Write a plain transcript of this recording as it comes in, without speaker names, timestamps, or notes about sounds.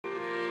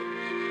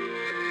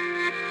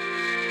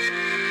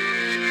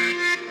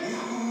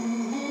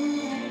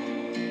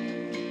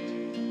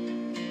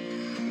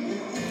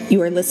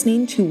You are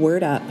listening to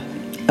Word Up,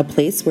 a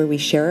place where we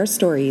share our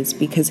stories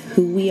because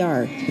who we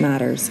are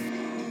matters.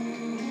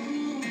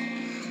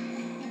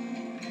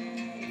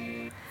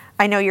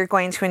 I know you're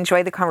going to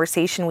enjoy the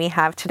conversation we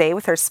have today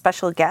with our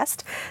special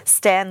guest,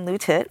 Stan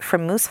Louttit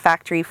from Moose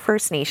Factory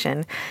First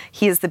Nation.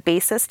 He is the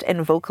bassist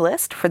and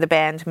vocalist for the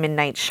band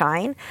Midnight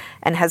Shine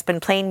and has been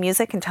playing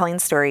music and telling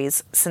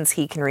stories since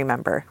he can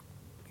remember.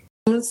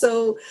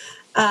 So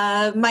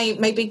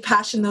my big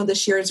passion, though,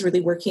 this year is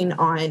really working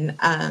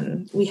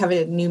on, we have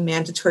a new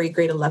mandatory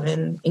grade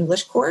 11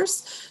 English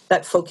course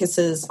that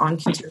focuses on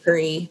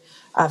contemporary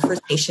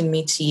First Nation,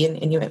 Métis,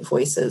 and Inuit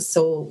voices.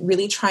 So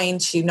really trying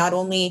to not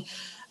only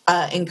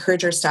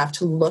encourage our staff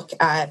to look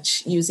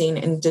at using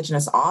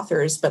Indigenous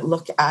authors, but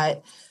look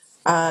at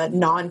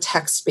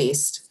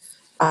non-text-based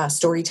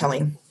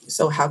storytelling.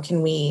 So how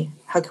can we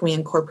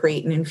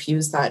incorporate and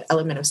infuse that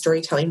element of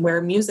storytelling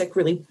where music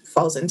really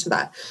falls into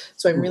that?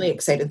 So I'm really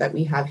excited that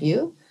we have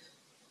you.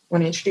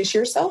 Want to introduce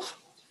yourself?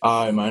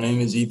 Hi, my name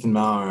is Ethan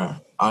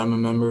Maurer. I'm a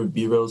member of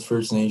B-Rails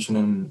First Nation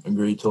and a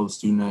grade 12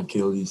 student at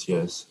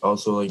KLDCS. I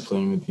also like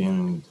playing the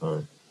piano and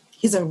guitar.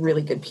 He's a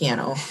really good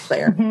piano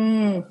player.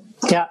 Mm-hmm.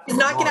 Yeah, he's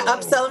not going to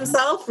upsell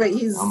himself, but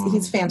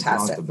he's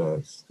fantastic. Not the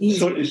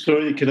best.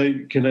 Sorry,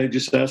 can I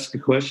just ask a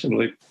question?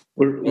 Like,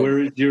 where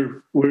is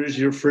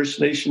your First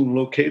Nation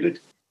located?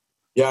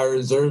 Yeah, our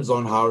reserve's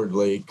on Howard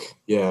Lake.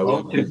 Yeah, we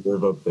have a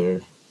reserve up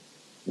there.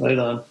 Right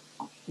on.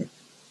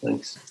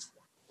 Thanks.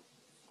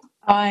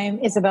 I'm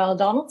Isobel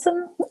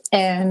Donalson,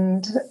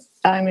 and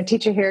I'm a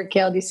teacher here at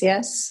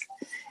KLDCS,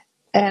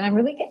 and I'm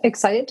really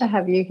excited to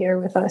have you here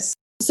with us.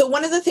 So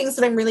one of the things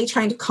that I'm really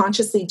trying to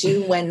consciously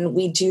do when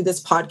we do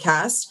this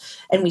podcast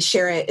and we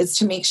share it is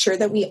to make sure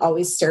that we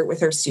always start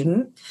with our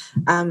student.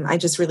 I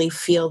just really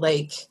feel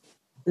like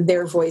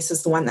their voice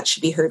is the one that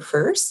should be heard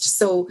first.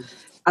 So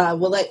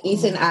we'll let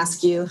Ethan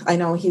ask you. I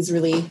know he's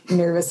really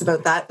nervous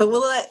about that, but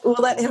we'll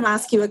let him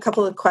ask you a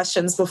couple of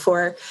questions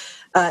before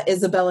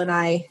Isobel and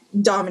I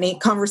dominate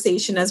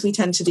conversation as we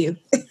tend to do.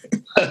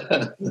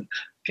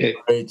 Okay.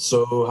 Right.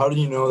 So how did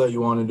you know that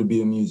you wanted to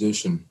be a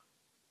musician?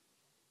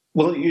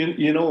 Well,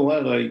 you know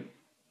what?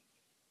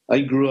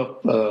 I grew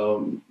up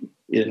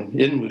in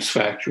Moose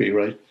Factory,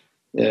 right?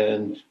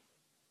 And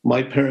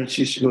my parents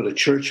used to go to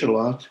church a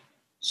lot,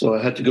 so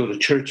I had to go to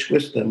church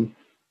with them,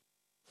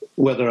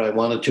 whether I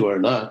wanted to or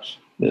not.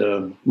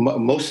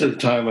 Most of the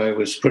time I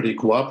was pretty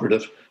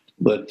cooperative,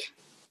 but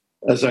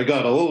as I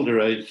got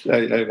older,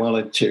 I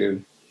wanted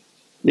to,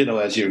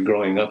 as you're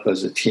growing up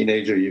as a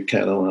teenager, you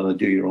kind of want to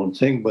do your own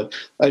thing. But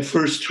I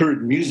first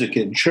heard music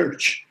in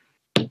church.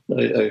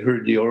 I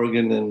heard the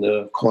organ and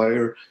the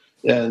choir.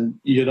 And,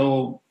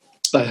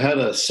 I had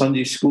a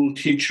Sunday school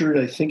teacher.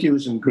 I think he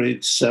was in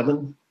grade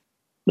 6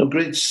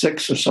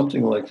 or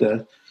something like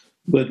that.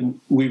 But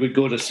we would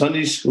go to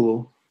Sunday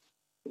school,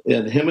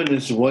 and him and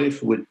his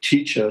wife would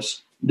teach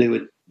us. They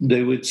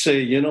would say,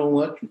 you know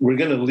what, we're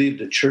going to leave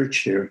the church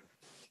here.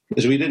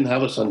 Because we didn't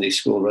have a Sunday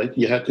school, right?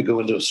 You had to go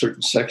into a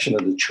certain section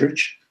of the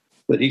church.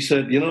 But he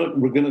said, you know what,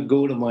 we're going to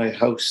go to my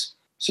house.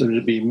 So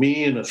there'd be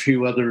me and a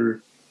few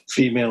other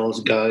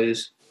females,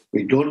 guys.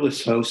 We'd go to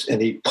his house, and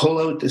he'd pull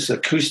out this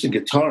acoustic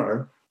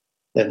guitar,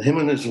 and him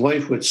and his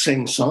wife would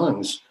sing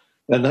songs.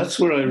 And that's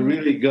where I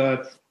really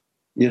got,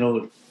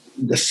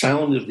 the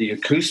sound of the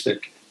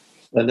acoustic.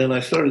 And then I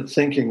started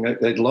thinking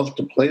I'd love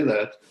to play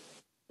that.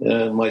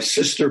 And my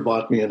sister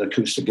bought me an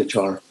acoustic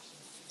guitar.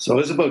 So I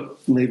was about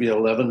maybe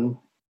 11.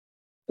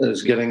 I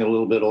was getting a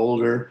little bit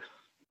older.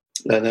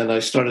 And then I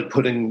started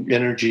putting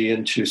energy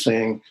into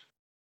saying,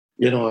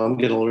 I'm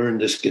going to learn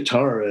this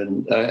guitar.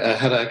 And I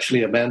had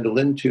actually a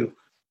mandolin too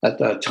at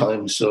that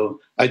time. So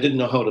I didn't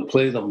know how to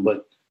play them.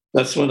 But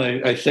that's when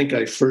I think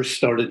I first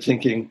started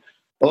thinking,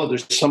 oh,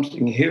 there's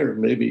something here.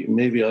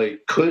 Maybe I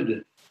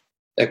could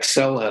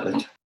excel at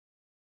it.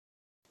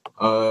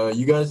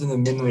 You guys in the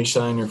Midnight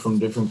Shine are from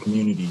different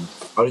communities.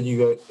 How did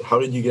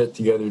you get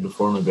together to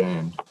form a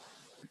band?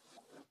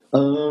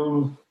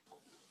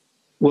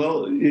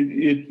 Well,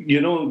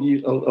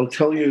 I'll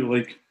tell you,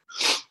 like,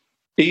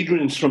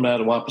 Adrian's from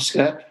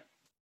ASCAP.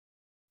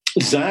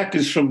 Zach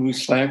is from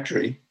Moose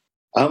Factory.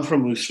 I'm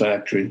from Moose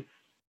Factory.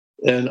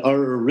 And our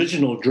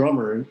original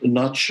drummer,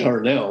 not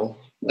Charnel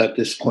at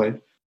this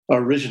point, our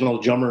original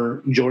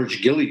drummer,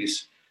 George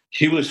Gillies,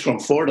 he was from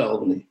Fort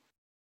Albany.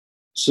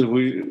 So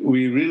we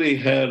really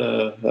had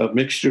a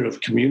mixture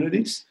of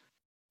communities.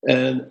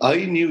 And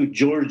I knew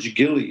George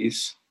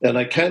Gillies, and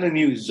I kind of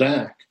knew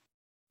Zach.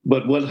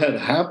 But what had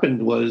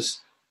happened was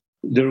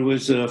there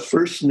was a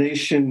First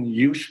Nation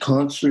youth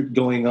concert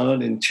going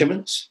on in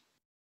Timmins.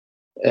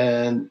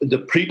 And the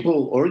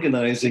people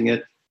organizing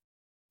it,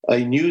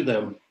 I knew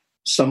them,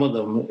 some of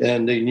them,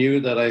 and they knew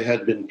that I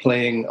had been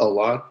playing a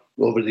lot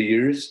over the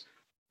years.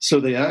 So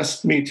they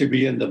asked me to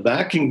be in the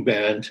backing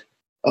band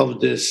of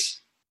this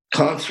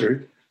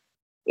concert.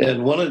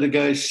 And one of the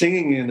guys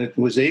singing in it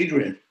was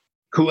Adrian,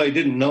 who I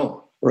didn't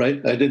know,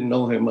 right? I didn't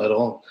know him at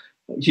all.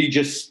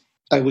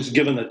 I was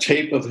given a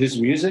tape of his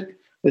music,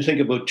 I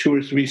think about 2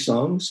 or 3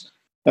 songs.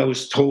 I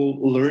was told,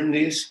 learn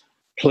these,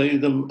 play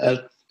them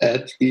at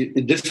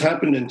this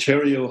happened in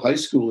Ontario High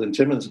School in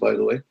Timmins, by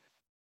the way.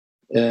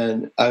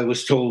 And I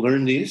was told,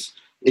 learn these.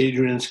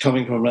 Adrian's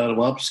coming from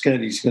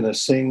Mattawapiskat. He's going to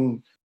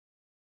sing.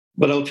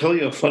 But I'll tell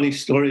you a funny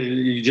story.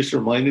 You just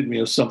reminded me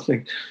of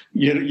something.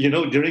 You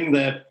know, during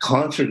that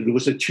concert, it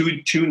was a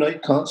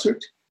two-night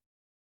concert.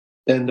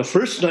 And the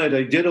first night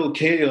I did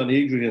okay on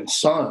Adrian's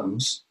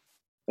songs.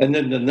 And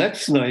then the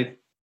next night,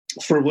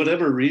 for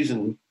whatever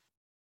reason,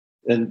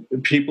 and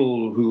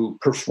people who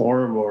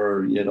perform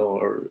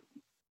or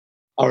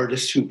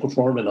artists who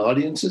perform in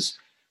audiences,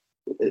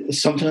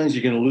 sometimes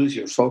you're going to lose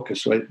your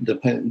focus, right?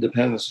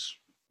 Depends.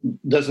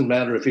 Doesn't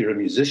matter if you're a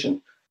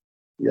musician.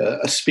 Yeah,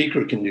 a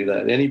speaker can do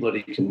that.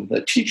 Anybody can.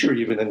 A teacher,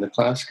 even in the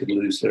class, could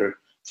lose their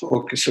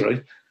focus,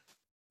 right?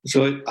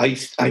 So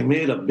I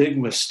made a big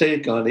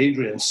mistake on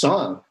Adrian's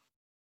song,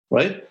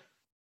 right?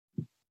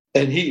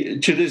 And he,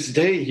 to this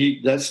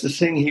day, that's the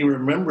thing he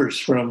remembers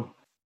from.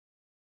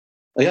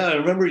 Yeah, I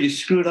remember you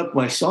screwed up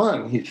my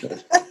song, he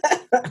said.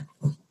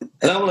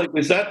 And I'm like,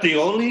 is that the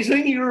only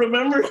thing you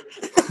remember?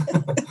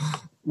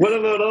 What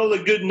about all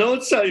the good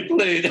notes I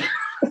played?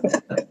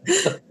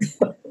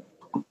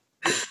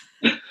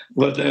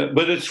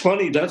 But it's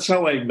funny. That's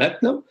how I met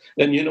them.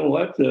 And you know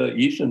what,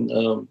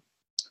 Ethan?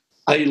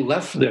 I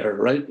left there,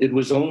 right? It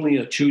was only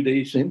a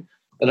 2-day thing.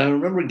 And I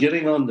remember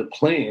getting on the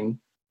plane,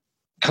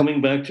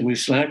 coming back to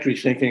Moose Factory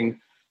thinking,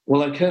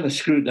 well, I kind of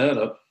screwed that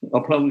up.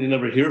 I'll probably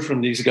never hear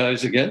from these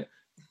guys again.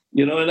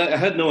 You know, and I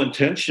had no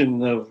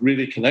intention of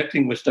really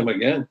connecting with them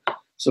again.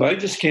 So I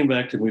just came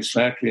back to Moose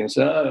Factory and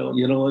said, oh,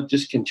 you know what,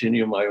 just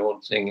continue my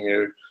own thing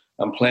here.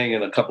 I'm playing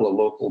in a couple of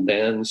local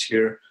bands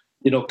here,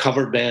 you know,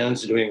 cover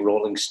bands doing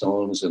Rolling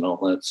Stones and all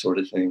that sort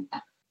of thing.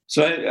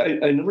 So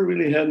I never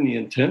really had any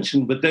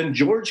intention. But then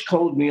George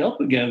called me up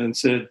again and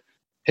said,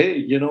 hey,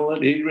 you know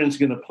what, Adrian's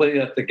going to play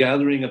at the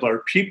gathering of our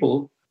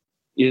people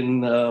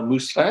in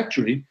Moose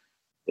Factory,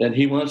 and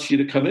he wants you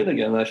to come in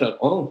again. I thought,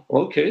 oh,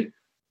 okay.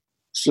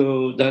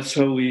 So that's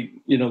how we,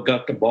 you know,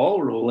 got the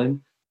ball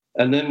rolling.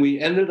 And then we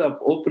ended up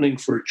opening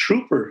for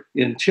Trooper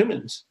in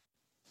Timmins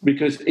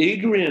because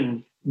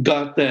Adrian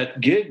got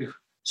that gig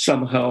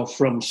somehow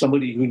from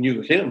somebody who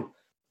knew him.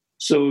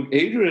 So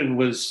Adrian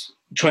was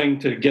trying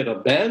to get a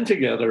band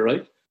together,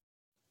 right?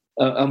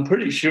 I'm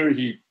pretty sure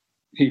he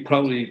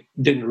probably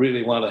didn't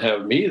really want to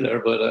have me there,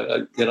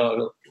 but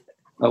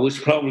I was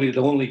probably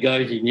the only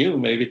guy he knew,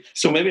 maybe.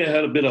 So maybe I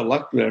had a bit of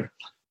luck there.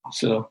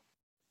 So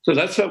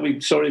that's how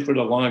sorry for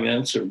the long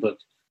answer, but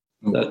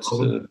that's...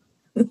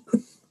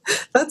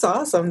 That's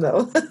awesome,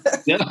 though.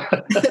 Yeah.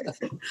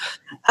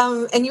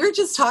 And you were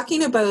just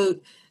talking about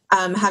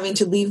having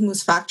to leave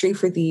Moose Factory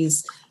for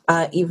these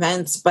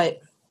events,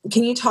 but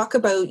can you talk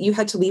about, you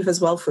had to leave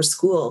as well for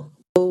school.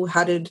 Oh,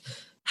 how did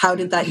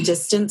that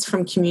distance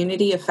from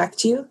community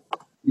affect you?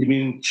 You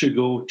mean to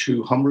go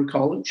to Humber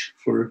College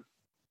for...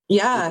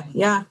 Yeah.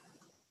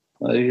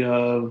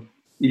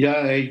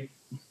 I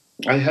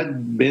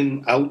had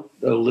been out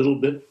a little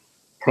bit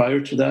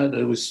prior to that.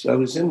 I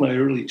was in my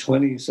early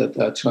 20s at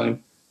that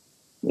time,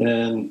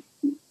 and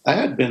I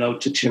had been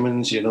out to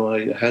Timmins. You know,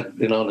 I had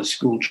been on a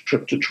school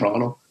trip to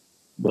Toronto,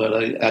 but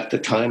at the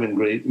time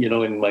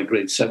in my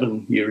grade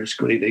 7 years,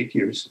 grade 8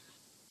 years,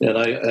 and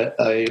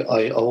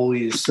I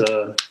always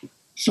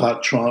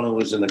thought Toronto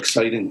was an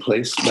exciting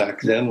place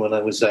back then when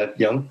I was that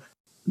young.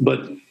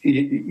 But,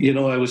 you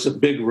know, I was a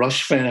big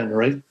Rush fan,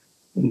 right,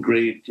 in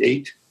grade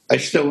 8. I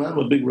still am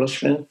a big Rush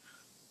fan.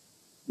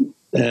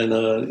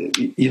 And,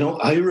 you know,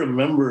 I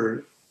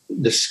remember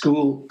the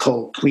school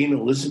called Queen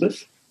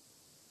Elizabeth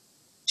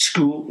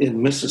School in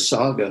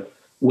Mississauga,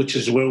 which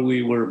is where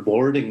we were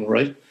boarding,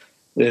 right?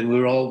 And we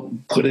were all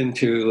put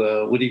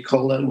into, what do you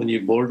call that when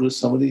you board with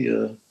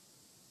somebody?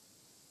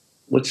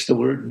 What's the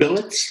word?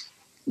 Billets?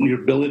 You're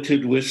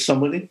billeted with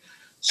somebody.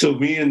 So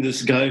me and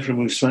this guy from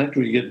Moose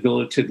Factory get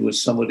billeted with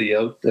somebody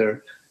out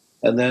there.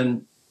 And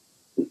then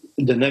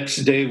the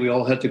next day we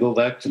all had to go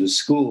back to the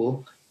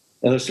school.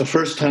 And it's the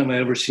first time I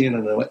ever seen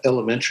an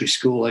elementary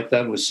school like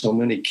that with so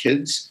many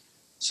kids,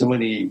 so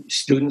many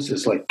students.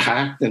 It's like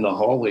packed in the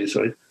hallways,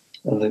 right?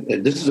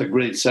 And this is a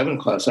grade 7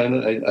 class. I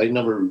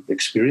never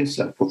experienced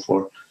that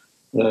before.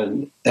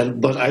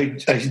 But I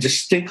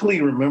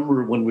distinctly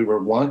remember when we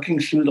were walking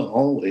through the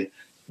hallway,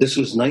 this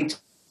was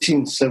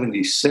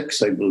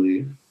 1976, I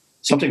believe,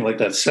 something like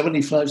that,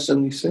 75,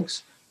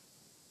 76.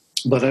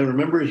 But I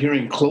remember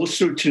hearing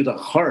Closer to the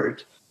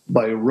Heart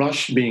by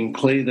Rush being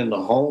played in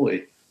the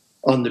hallway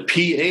on the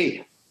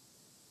PA.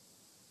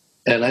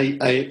 And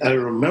I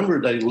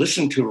remembered I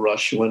listened to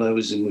Rush when I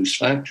was in Moose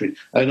Factory.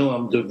 I know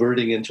I'm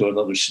diverting into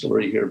another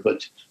story here,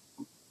 but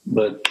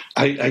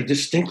I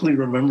distinctly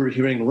remember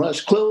hearing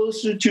Rush,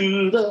 Closer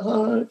to the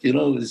Heart. You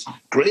know, it was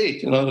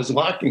great. And I was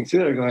walking through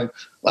there going,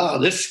 wow,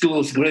 this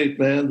school's great,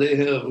 man.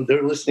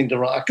 They're listening to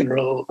rock and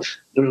roll.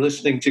 They're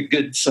listening to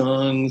good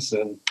songs.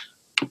 And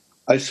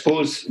I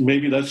suppose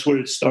maybe that's where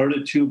it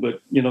started too.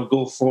 But, you know,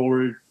 go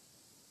forward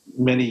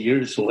many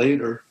years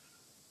later,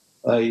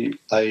 I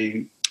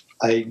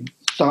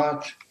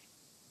thought,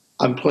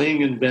 I'm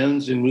playing in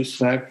bands in Moose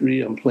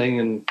Factory. I'm playing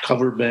in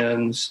cover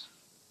bands.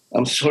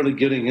 I'm sort of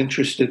getting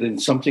interested in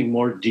something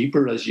more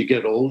deeper as you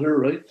get older,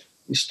 right?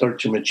 You start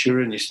to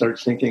mature and you start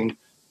thinking,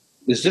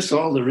 is this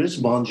all there is,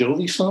 Bon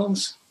Jovi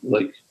songs?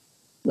 Like,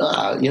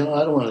 nah, I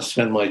don't want to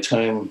spend my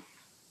time,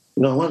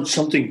 I want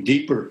something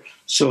deeper.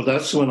 So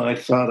that's when I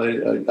thought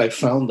I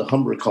found the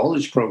Humber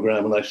College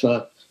program, and I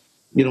thought,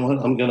 you know what,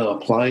 I'm going to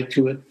apply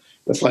to it.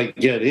 If I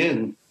get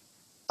in,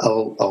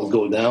 I'll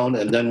go down.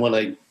 And then when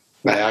I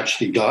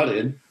actually got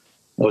in,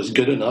 I was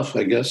good enough,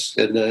 I guess.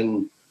 And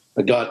then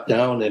I got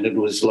down, and it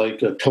was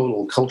like a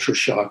total culture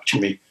shock to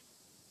me.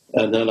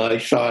 And then I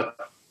thought,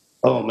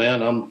 oh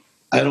man,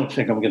 I don't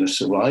think I'm going to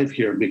survive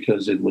here,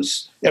 because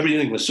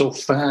everything was so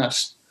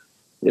fast.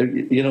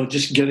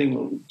 Just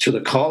getting to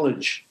the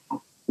college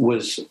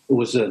was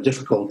a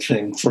difficult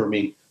thing for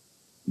me.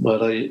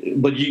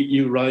 But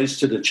you rise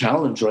to the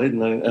challenge, right?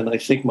 And I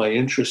think my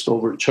interest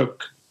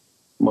overtook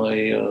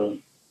my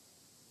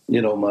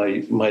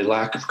my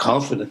lack of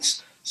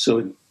confidence.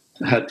 So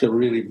I had to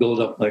really build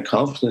up my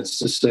confidence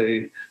to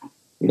say,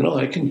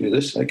 I can do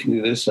this. I can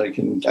do this. I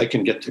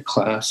can get to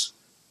class.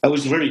 I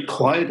was very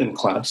quiet in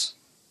class.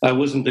 I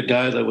wasn't the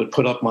guy that would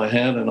put up my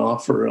hand and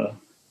offer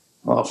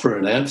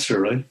an answer,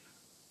 right?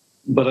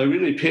 But I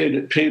really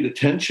paid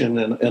attention,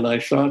 and I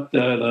thought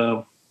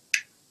that,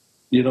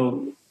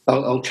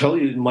 I'll tell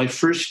you, my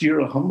first year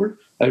at Humber,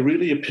 I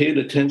really paid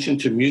attention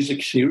to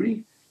music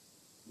theory,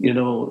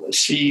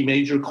 C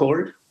major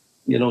chord,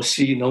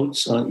 C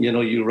notes,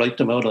 you write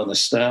them out on the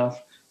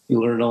staff, you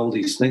learn all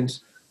these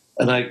things.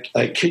 And I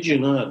kid you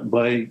not,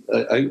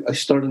 I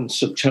started in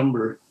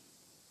September,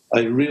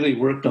 I really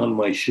worked on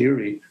my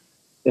theory.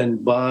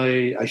 And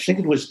by, I think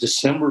it was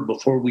December,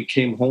 before we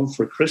came home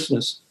for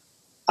Christmas,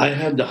 I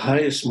had the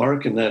highest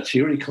mark in that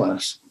theory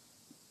class.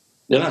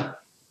 Yeah.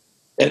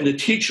 And the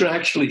teacher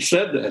actually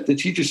said that. The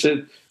teacher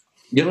said,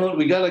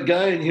 we got a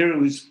guy in here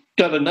who's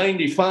got a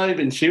 95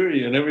 in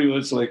theory. And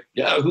everyone's like,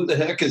 yeah, who the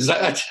heck is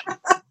that?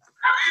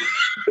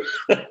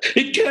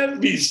 It can't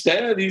be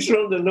Stan. He's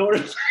from the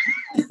north.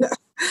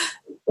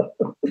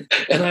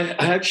 And I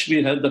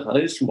actually had the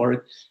highest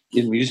mark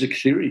in music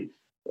theory.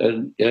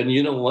 And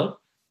you know what?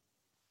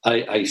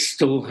 I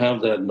still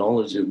have that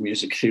knowledge of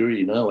music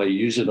theory now. I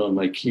use it on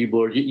my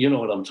keyboard. You know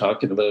what I'm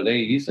talking about, eh,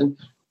 Ethan?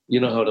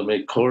 You know how to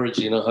make chords.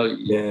 You know how.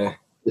 Yeah.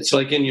 It's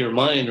like in your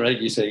mind, right?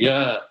 You say,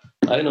 "Yeah,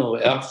 I know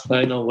F.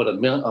 I know what a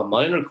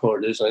minor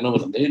chord is. I know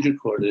what a major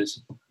chord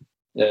is,"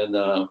 and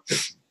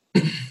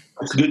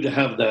it's good to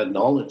have that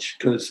knowledge,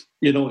 because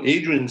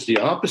Adrian's the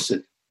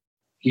opposite.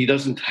 He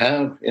doesn't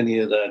have any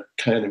of that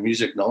kind of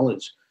music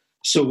knowledge.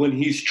 So when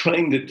he's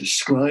trying to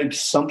describe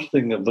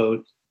something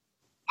about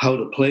how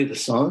to play the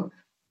song,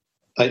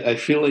 I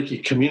feel like he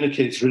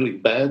communicates really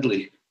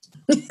badly,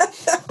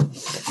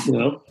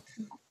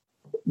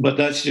 But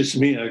that's just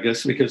me, I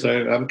guess, because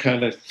I'm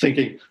kind of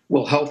thinking,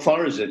 well, how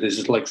far is it? Is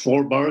it like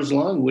 4 bars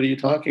long? What are you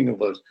talking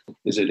about?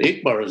 Is it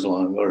 8 bars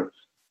long?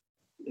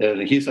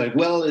 And he's like,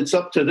 well, it's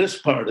up to this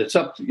part. It's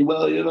up to,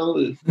 well,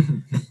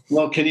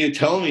 can you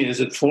tell me, is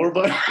it 4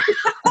 bars?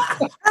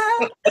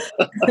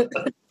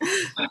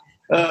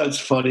 It's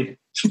funny.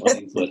 It's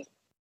funny, but.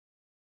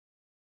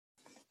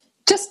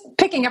 Just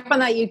picking up on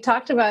that, you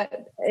talked about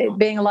it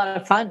being a lot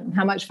of fun,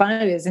 how much fun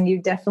it is, and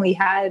you definitely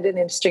had an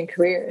interesting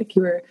career. Like,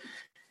 you were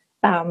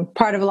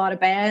part of a lot of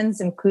bands,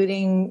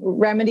 including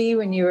Remedy,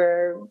 when you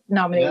were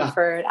nominated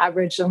for an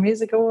Aboriginal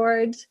Music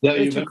Award,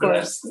 which of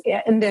course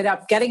ended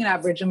up getting an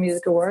Aboriginal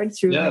Music Award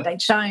through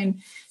Midnight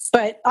Shine.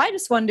 But I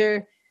just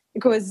wonder,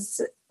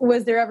 was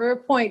there ever a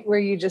point where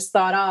you just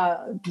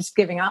thought, just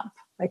giving up,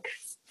 like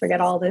forget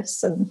all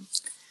this,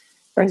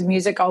 or has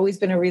music always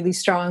been a really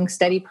strong,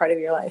 steady part of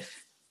your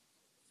life?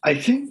 I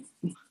think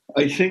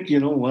that's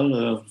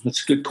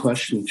a good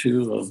question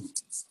too.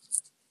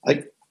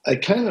 I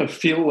kind of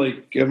feel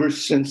like ever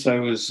since I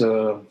was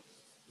 12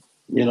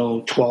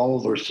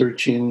 or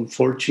 13,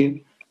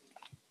 14,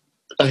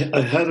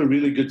 I had a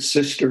really good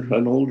sister,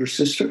 an older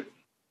sister,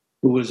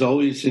 who was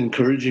always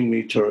encouraging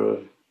me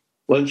to,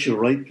 why don't you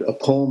write a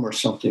poem or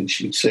something,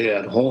 she'd say,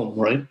 at home,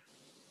 right?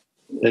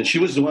 And she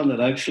was the one that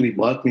actually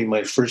bought me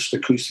my first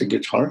acoustic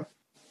guitar.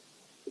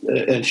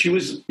 And she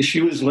was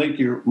like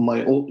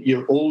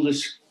you're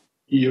oldest.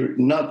 You're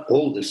not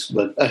oldest,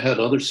 but I had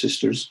other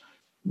sisters.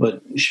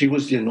 But she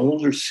was an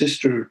older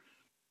sister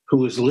who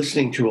was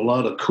listening to a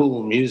lot of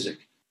cool music.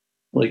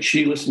 Like,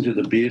 she listened to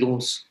the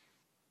Beatles.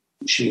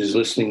 She was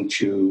listening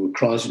to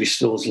Crosby,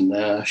 Stills and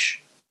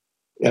Nash.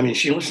 I mean,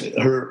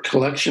 her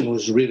collection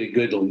was really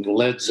good on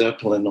Led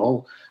Zeppelin and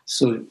all.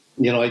 So,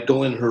 I'd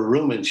go in her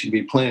room and she'd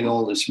be playing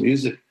all this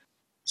music.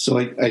 So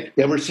I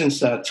ever since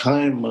that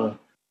time,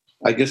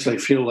 I guess I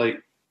feel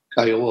like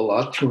I owe a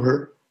lot to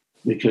her,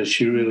 because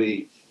she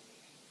really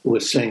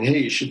was saying, hey,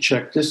 you should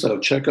check this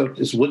out. Check out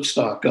this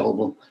Woodstock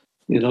album,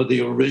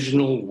 the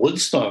original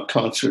Woodstock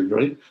concert,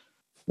 right?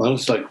 I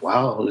was like,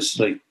 wow, this is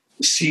like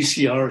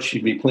CCR.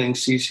 She'd be playing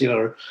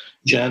CCR,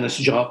 Janis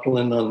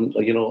Joplin on,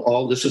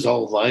 this is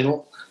all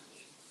vinyl.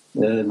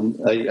 And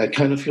I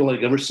kind of feel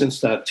like ever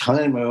since that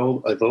time,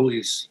 I've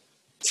always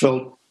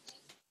felt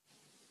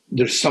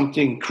there's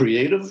something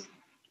creative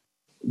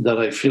that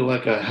I feel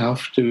like I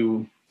have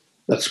to,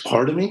 that's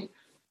part of me.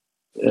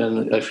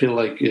 And I feel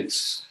like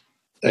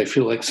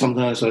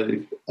sometimes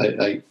I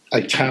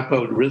tap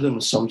out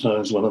rhythms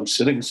sometimes when I'm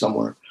sitting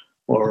somewhere,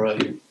 or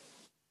I,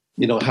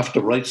 have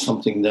to write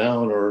something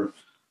down, or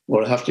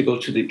I have to go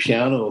to the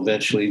piano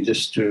eventually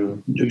just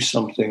to do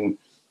something.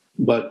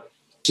 But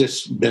it's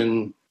just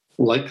been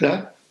like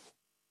that.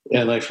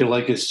 And I feel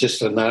like it's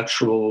just a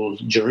natural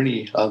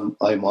journey I'm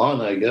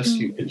on, I guess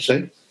you could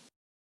say.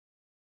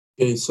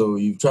 Okay, so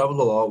you've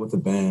traveled a lot with the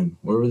band.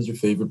 Where was your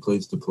favorite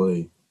place to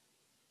play?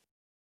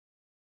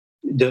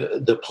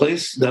 The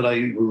place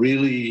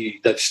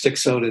that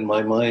sticks out in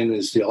my mind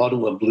is the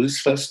Ottawa Blues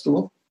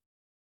Festival.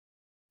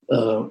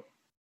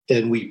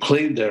 And we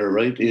played there,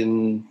 right,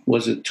 in,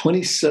 was it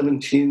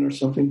 2017 or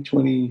something?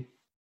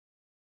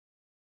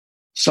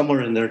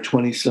 Somewhere in there,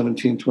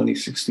 2017,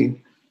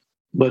 2016.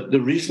 But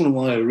the reason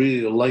why I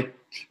really liked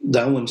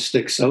that one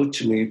sticks out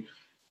to me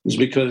is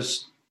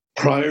because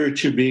prior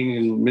to being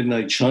in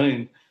Midnight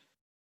Shine,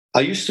 I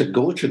used to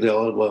go to the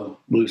Ottawa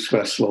Blues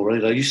Festival,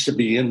 right? I used to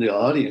be in the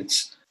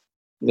audience.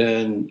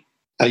 And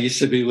I used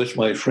to be with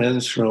my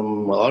friends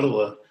from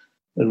Ottawa,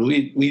 and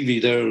we'd be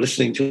there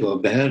listening to a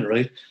band,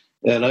 right?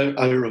 And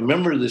I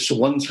remember this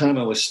one time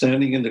I was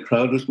standing in the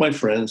crowd with my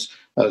friends.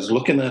 I was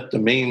looking at the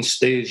main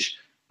stage,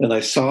 and I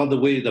saw the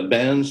way the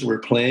bands were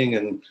playing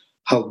and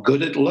how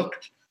good it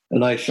looked.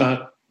 And I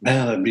thought,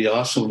 man, it'd be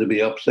awesome to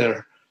be up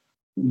there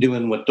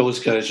doing what those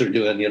guys are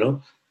doing,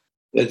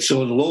 And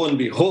so lo and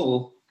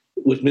behold,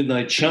 with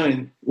Midnight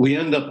Shine, we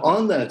end up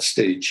on that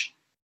stage,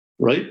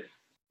 right?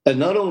 And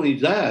not only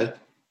that,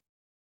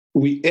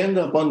 we end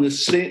up on the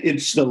same,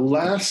 it's the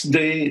last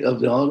day of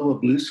the Ottawa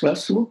Blues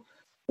Festival,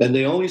 and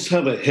they always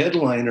have a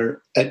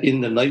headliner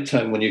in the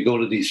nighttime when you go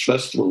to these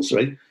festivals,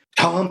 right?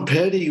 Tom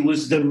Petty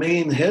was the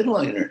main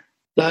headliner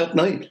that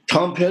night.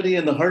 Tom Petty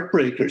and the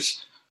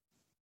Heartbreakers.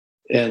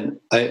 And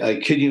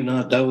I kid you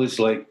not, that was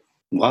like,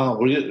 wow,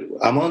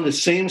 I'm on the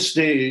same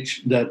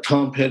stage that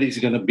Tom Petty's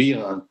going to be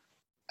on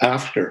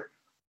after.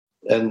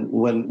 And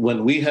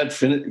when we had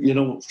finished,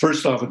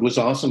 first off, it was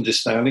awesome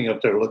just standing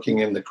up there looking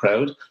in the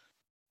crowd.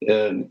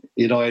 And,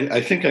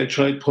 I think I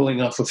tried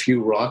pulling off a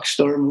few rock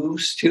star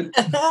moves too.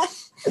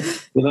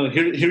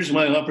 Here's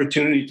my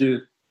opportunity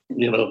to,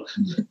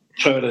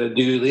 try to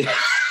do the...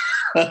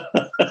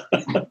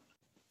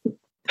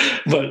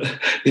 But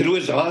it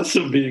was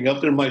awesome being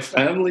up there. My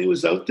family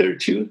was out there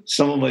too.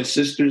 Some of my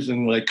sisters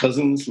and my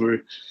cousins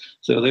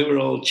so they were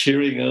all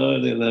cheering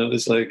on. And I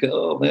was like,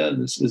 oh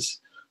man, this is...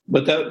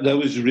 But that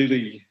was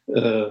really,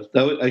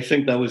 I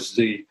think that was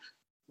the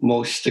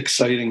most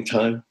exciting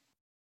time.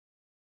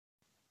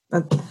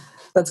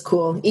 That's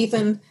cool.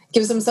 Ethan,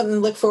 gives him something to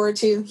look forward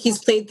to. He's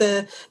played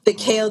the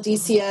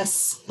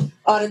KLDCS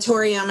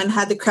auditorium and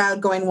had the crowd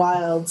going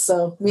wild.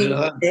 So maybe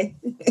okay.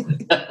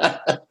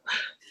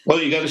 Well,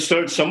 you got to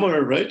start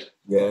somewhere, right?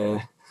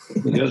 Yeah.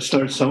 You got to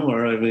start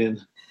somewhere. I mean,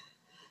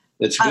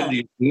 it's good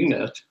you're doing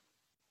that.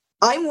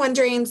 I'm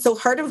wondering, so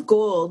Heart of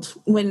Gold,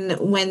 when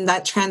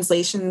that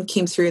translation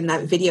came through in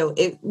that video,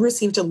 it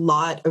received a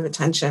lot of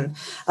attention.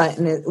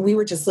 We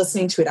were just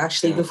listening to it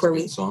actually before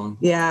we started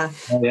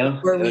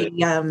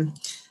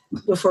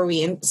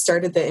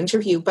the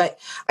interview. But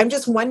I'm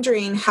just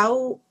wondering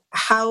can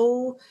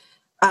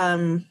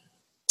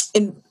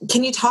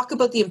you talk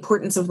about the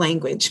importance of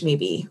language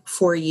maybe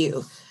for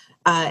you?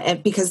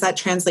 And because that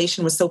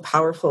translation was so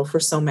powerful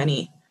for so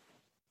many.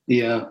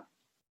 Yeah.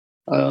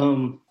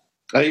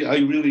 I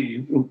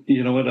really,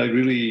 I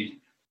really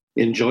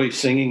enjoy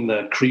singing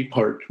that Cree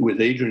part with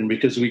Adrian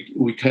because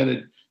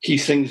he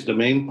sings the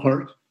main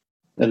part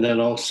and then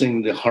I'll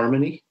sing the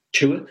harmony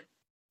to it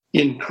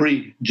in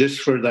Cree,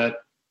 just for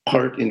that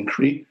part in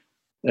Cree.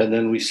 And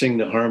then we sing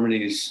the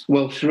harmonies,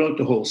 well, throughout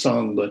the whole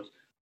song, but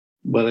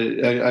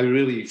I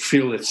really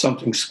feel it's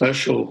something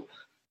special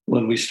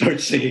when we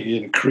start singing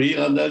in Cree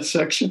on that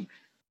section.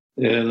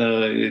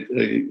 And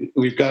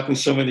we've gotten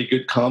so many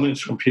good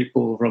comments from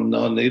people, from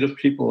non-native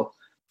people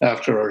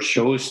after our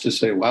shows to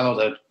say, wow,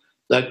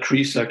 that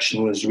Cree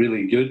section was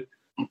really good.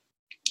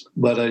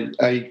 But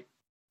I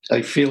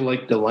feel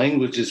like the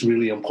language is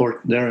really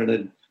important there,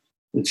 and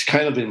it's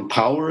kind of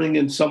empowering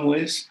in some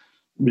ways,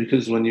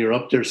 because when you're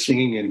up there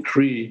singing in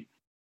Cree,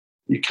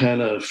 you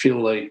kind of feel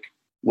like,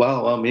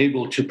 wow, I'm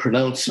able to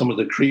pronounce some of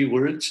the Cree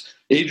words.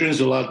 Adrian's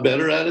a lot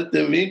better at it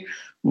than me,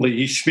 but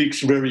he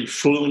speaks very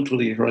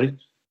fluently, right?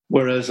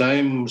 Whereas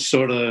I'm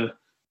sort of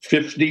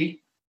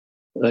 50.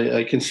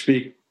 I can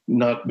speak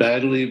not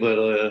badly,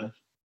 but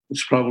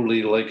it's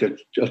probably like a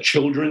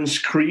children's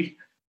Cree.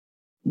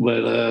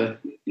 But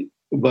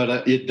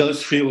it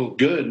does feel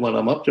good when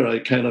I'm up there. I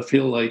kind of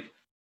feel like,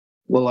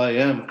 well, I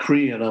am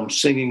Cree and I'm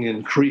singing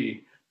in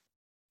Cree.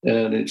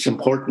 And it's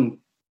important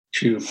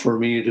for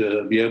me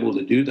to be able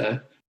to do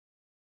that.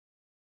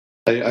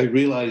 I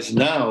realize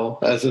now,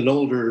 as an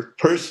older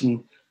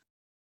person,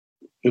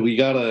 we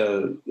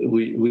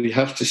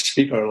have to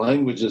speak our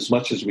language as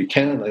much as we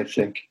can, I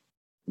think,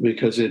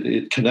 because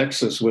it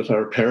connects us with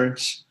our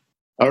parents,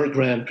 our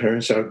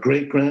grandparents, our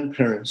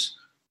great-grandparents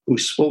who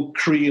spoke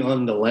Cree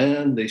on the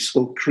land. They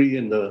spoke Cree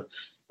in the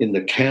in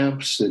the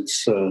camps.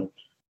 It's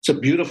a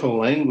beautiful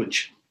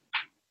language.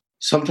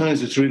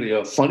 Sometimes it's really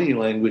a funny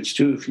language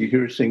too, if you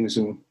hear things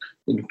in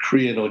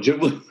Korean or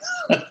Ojibwe.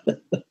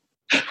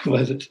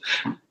 But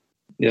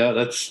yeah,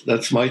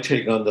 that's my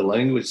take on the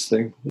language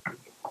thing.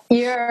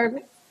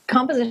 Your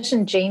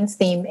composition, Jane's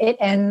Theme, it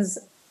ends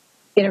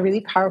in a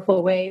really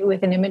powerful way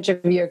with an image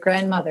of your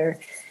grandmother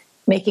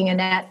making a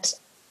net.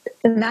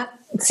 And that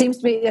seems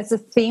to be, that's a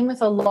theme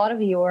with a lot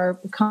of your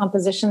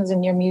compositions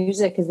and your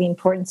music, is the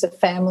importance of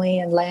family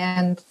and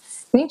land.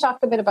 Can you talk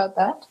a bit about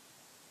that?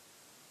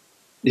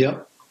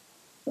 Yeah.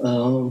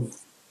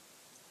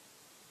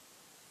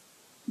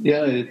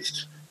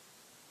 It's,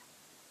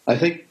 I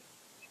think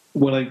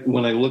when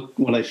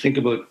I think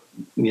about,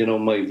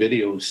 my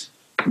videos,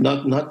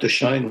 not the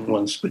Shine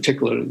ones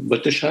particularly,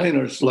 but the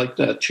Shiners like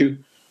that too.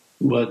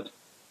 But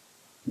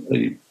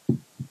I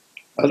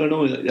don't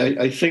know.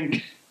 I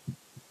think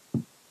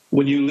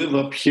when you live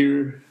up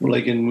here,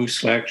 like in Moose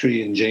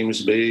Factory in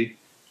James Bay,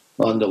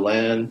 on the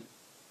land,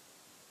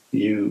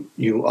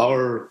 you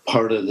are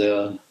part of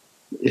the.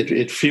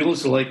 It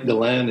feels like the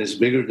land is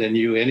bigger than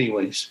you,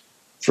 anyways.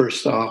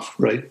 First off,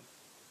 right?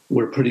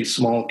 We're a pretty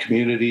small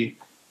community.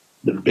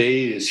 The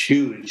bay is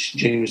huge.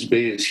 James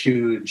Bay is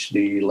huge.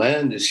 The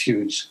land is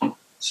huge.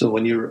 So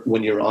when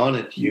you're on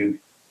it, you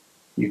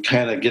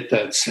kind of get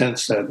that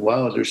sense that,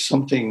 wow, there's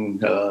something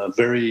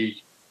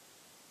very,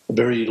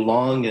 very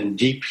long and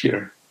deep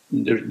here.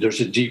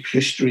 There's a deep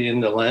history in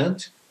the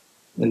land,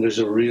 and there's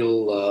a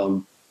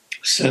real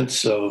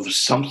sense of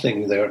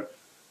something there.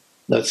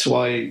 That's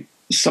why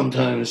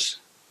sometimes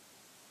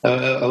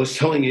I was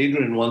telling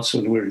Adrian once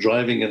when we were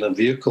driving in a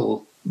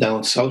vehicle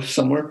down south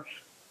somewhere,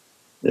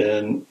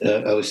 and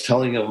I was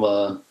telling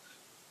him,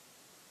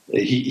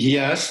 he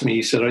asked me,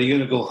 he said, "Are you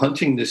going to go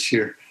hunting this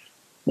year?"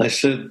 And I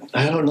said,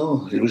 "I don't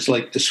know." It was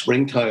like the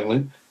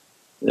springtime,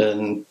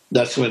 and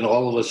that's when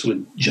all of us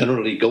would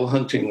generally go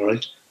hunting,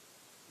 right?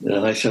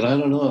 And I said, "I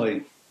don't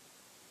know.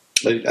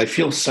 I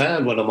feel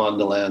sad when I'm on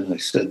the land," I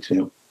said to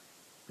him.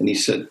 And he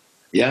said,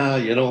 "Yeah,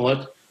 you know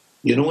what?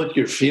 You know what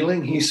you're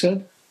feeling?" He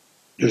said,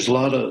 There's a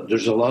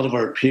lot of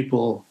our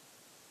people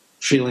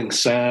feeling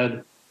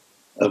sad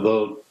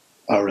about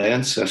our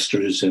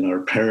ancestors and our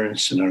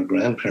parents and our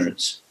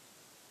grandparents."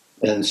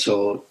 And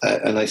so,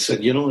 and I said,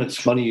 it's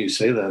funny you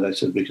say that. I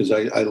said, because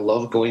I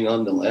love going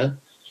on the land,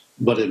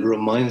 but it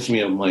reminds me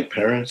of my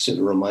parents.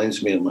 It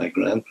reminds me of my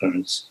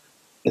grandparents.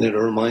 And it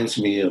reminds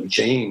me of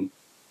Jane,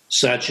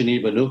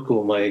 Sachini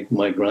Banuko,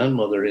 my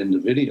grandmother in the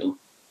video,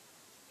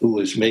 who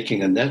was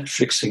making a net,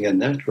 fixing a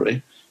net,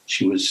 right?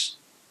 She was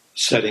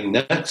setting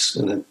nets.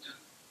 And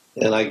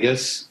I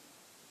guess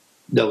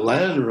the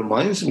land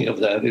reminds me of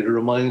that. It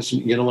reminds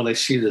me, when I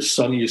see the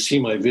sun, you see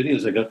my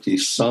videos, I got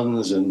these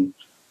suns, and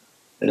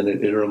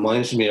it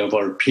reminds me of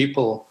our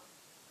people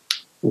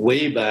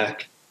way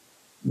back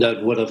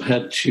that would have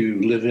had to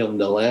live on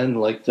the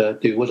land like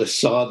that. They would have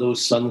saw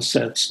those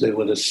sunsets. They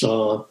would have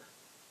saw,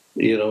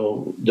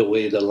 the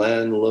way the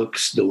land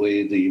looks, the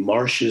way the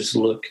marshes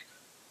look.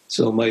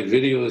 So my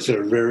videos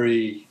are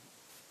very,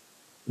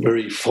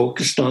 very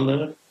focused on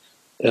that.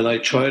 And I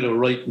try to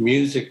write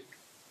music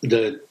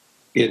that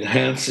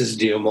enhances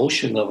the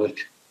emotion of it,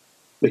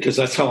 because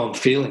that's how I'm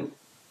feeling.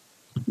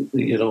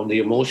 The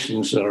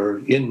emotions are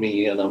in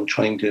me, and I'm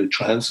trying to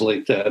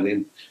translate that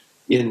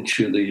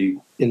into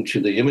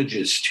the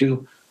images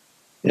too.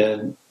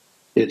 And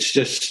it's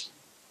just,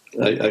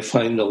 I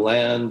find the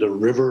land, the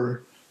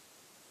river,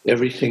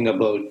 everything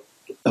about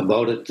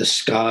it, the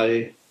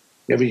sky,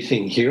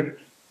 everything here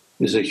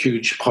is a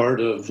huge part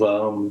of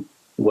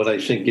what I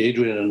think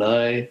Adrian and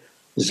I,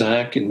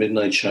 Zach and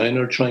Midnight Shine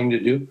are trying to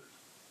do.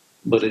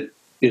 But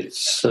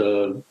it's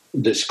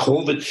this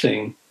COVID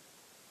thing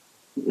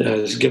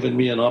has given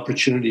me an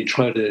opportunity to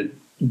try to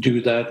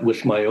do that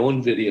with my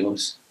own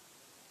videos.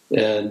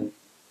 And,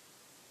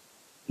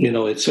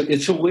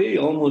 it's a way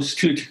almost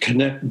to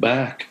connect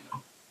back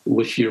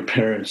with your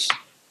parents,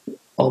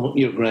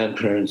 your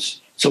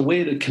grandparents. It's a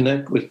way to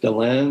connect with the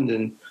land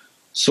and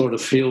sort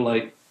of feel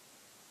like,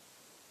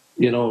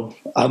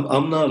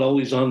 I'm not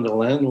always on the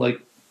land like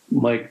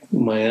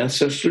my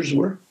ancestors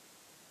were,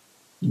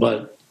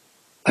 but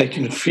I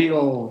can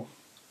feel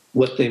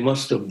what they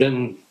must have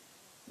been,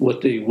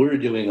 what they were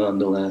doing on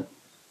the land,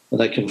 and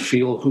I can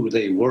feel who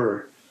they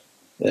were,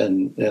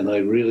 and I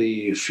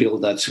really feel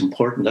that's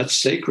important. That's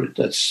sacred.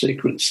 That's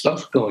sacred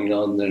stuff going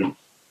on there,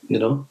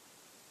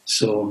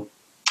 So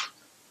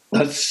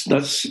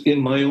that's in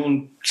my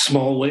own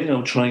small way.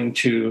 I'm trying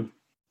to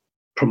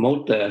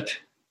promote that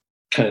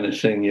kind of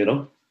thing,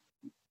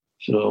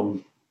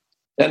 So,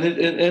 and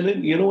it,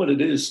 you know what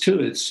it is too.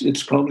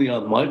 It's probably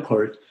on my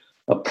part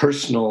a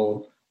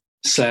personal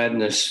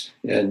sadness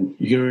and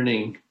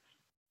yearning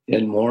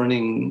and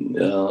mourning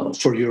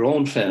for your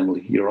own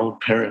family, your own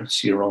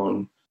parents,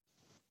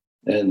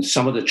 and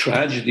some of the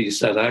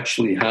tragedies that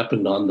actually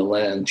happened on the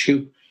land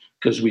too,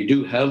 because we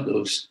do have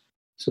those.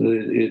 So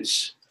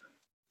it's,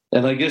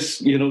 and I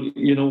guess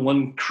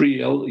one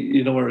Cree,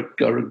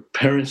 our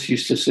parents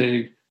used to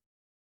say,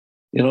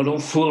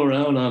 don't fool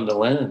around on the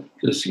land,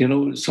 because,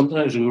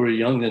 sometimes we were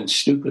young and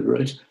stupid,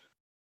 right?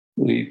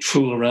 We'd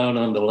fool around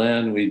on the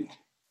land. We'd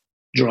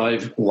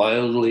drive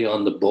wildly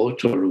on the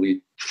boat, or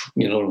we'd,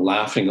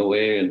 laughing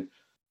away. And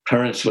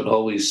parents would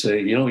always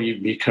say,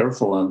 you'd be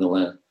careful on the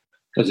land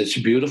because it's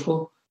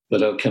beautiful,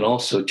 but it can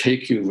also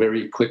take you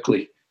very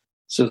quickly.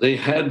 So they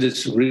had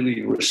this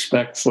really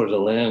respect for the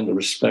land, the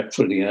respect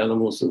for the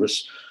animals,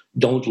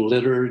 don't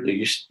litter. They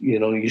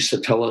used to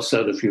tell us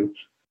that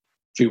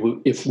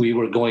if we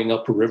were going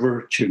up a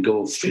river to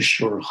go fish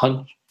or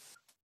hunt,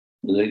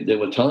 they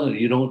would tell us,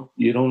 you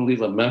don't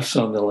leave a mess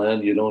on the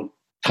land. You don't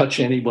touch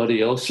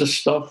anybody else's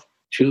stuff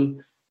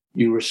too.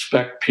 You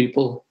respect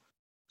people.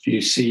 If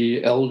you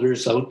see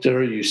elders out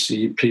there, you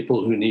see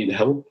people who need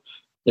help,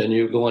 then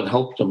you go and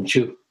help them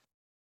too.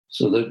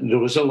 So there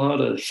was a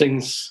lot of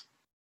things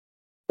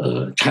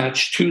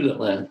attached to the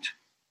land.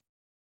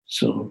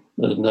 So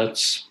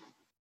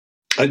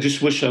I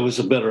just wish I was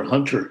a better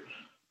hunter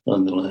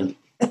on the land.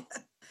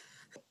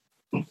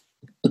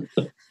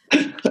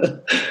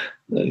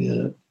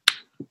 Yeah.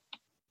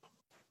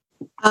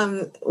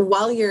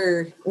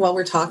 While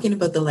we're talking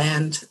about the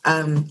land,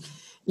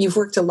 you've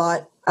worked a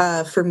lot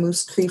for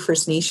Moose Cree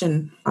First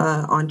Nation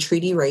on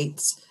treaty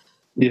rights.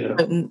 Yeah.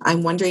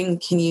 I'm wondering,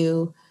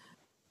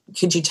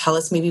 could you tell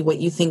us maybe what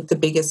you think the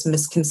biggest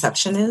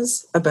misconception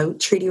is about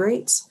treaty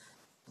rights?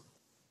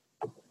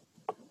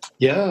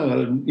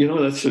 Yeah,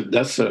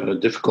 that's a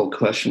difficult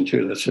question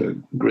too. That's a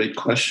great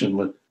question,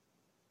 but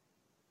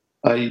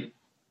I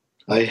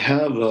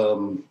have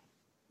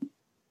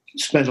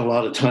spent a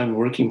lot of time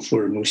working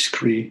for Moose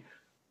Cree,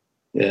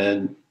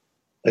 and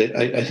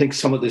I think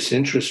some of this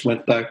interest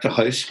went back to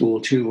high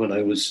school too. When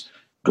I was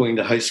going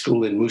to high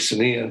school in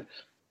Moosonee,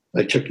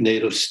 I took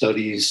Native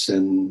Studies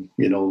and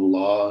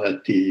law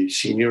at the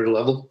senior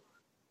level,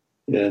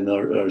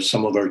 and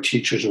some of our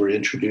teachers were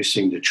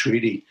introducing the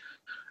treaty.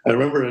 I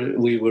remember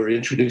we were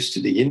introduced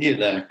to the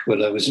Indian Act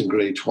when I was in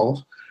grade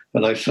 12,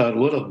 and I thought,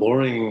 what a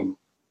boring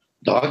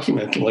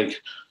document.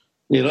 Like,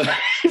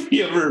 if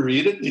you ever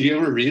read it, did you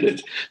ever read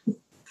it?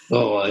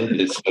 Oh,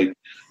 it's like,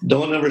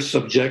 don't ever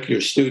subject your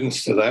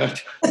students to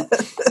that.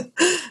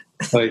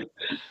 Like,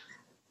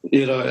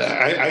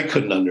 I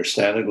couldn't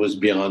understand it. It was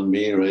beyond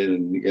me, right?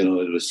 And,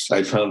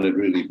 I found it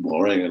really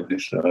boring.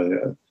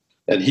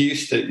 And he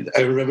used to,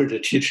 I remember the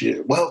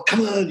teacher, well,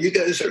 come on, you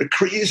guys are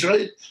Crees,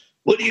 right?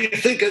 What do you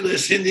think of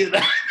this Indian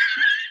Act?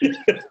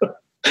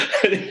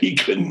 And he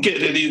couldn't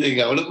get anything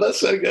out of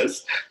us, I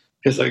guess.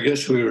 Because I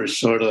guess we were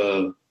sort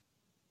of,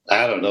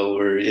 I don't know,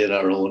 we're in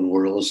our own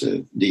worlds.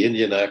 The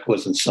Indian Act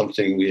wasn't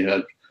something we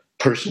had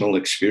personal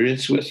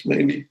experience with,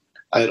 maybe.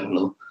 I don't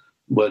know.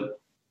 But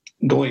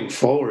going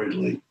forward,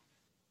 like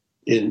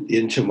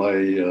into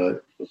my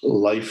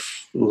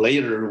life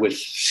later with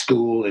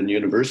school and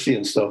university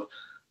and stuff,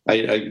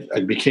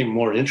 I became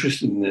more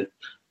interested in it.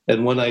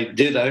 And when I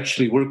did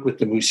actually work with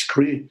the Moose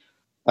Cree,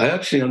 I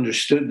actually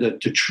understood that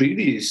the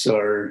treaties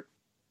are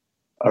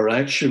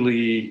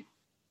actually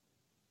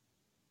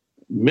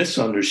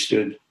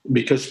misunderstood,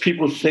 because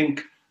people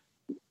think,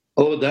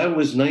 oh, that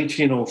was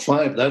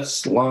 1905.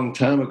 That's a long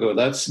time ago.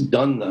 That's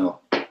done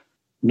now.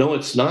 No,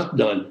 it's not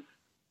done.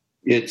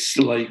 It's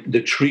like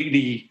the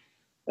treaty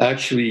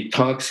actually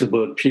talks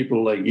about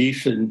people like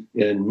Ethan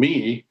and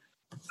me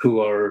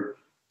who are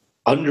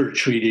under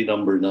Treaty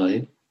Number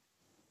 9.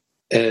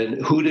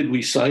 And who did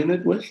we sign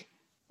it with?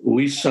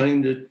 We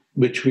signed it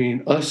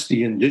between us,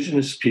 the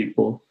Indigenous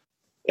people,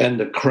 and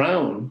the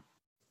Crown,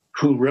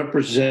 who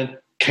represent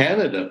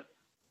Canada.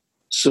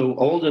 So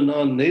all the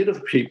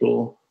non-Native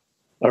people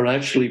are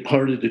actually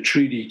part of the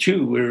treaty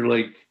too. We're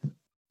like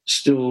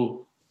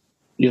still,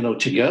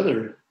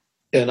 together.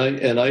 And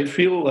I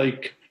feel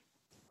like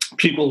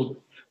people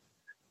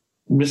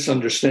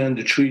misunderstand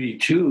the treaty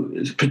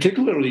too,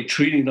 particularly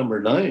Treaty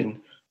Number 9,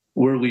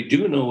 where we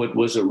do know it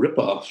was a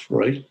ripoff,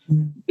 right?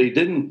 Mm-hmm. They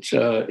didn't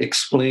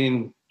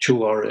explain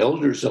to our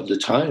elders of the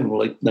time,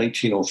 like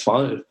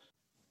 1905,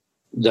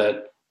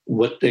 that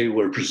what they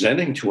were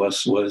presenting to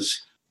us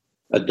was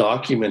a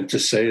document to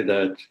say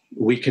that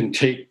we can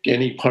take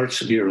any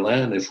parts of your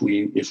land if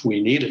we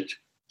need it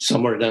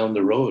somewhere down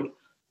the road.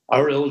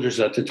 Our elders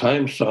at the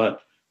time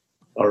thought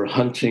our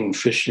hunting,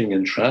 fishing,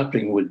 and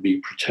trapping would be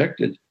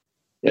protected.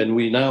 And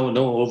we now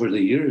know over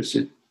the years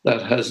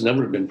that has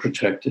never been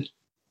protected.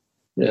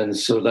 And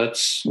so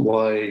that's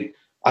why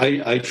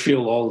I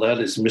feel all that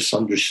is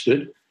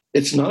misunderstood.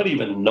 It's not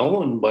even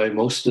known by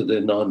most of the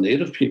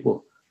non-Native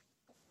people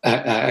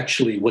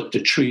actually what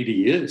the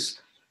treaty is.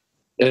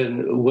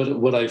 And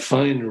what I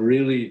find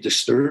really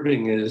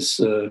disturbing is,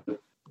 the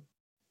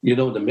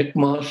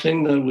Mi'kmaq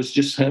thing that was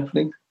just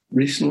happening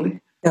recently.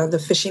 The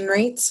fishing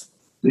rights?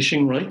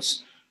 Fishing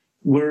rights,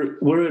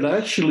 where it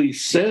actually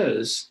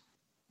says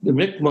the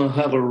Mi'kmaq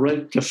have a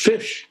right to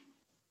fish,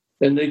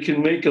 and they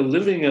can make a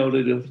living out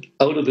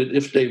of it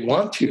if they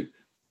want to.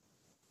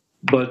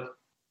 But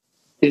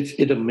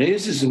it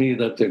amazes me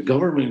that the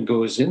government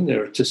goes in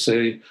there to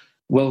say,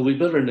 well, we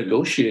better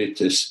negotiate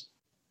this.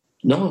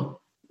 No,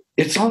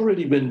 it's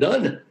already been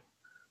done.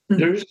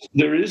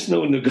 there is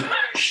no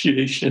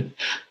negotiation.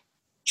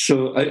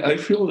 So I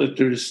feel that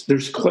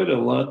there's quite a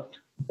lot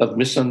of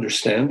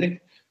misunderstanding,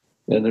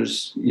 and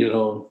there's,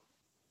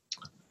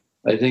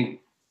 I think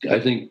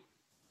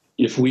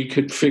if we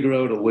could figure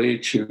out a way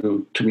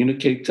to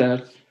communicate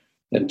that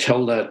and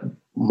tell that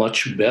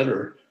much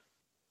better,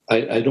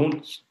 I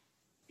don't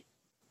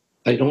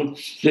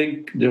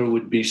think there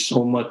would be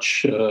so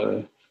much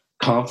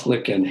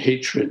conflict and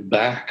hatred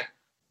back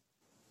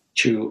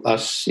to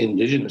us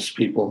Indigenous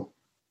people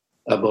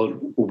about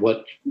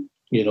what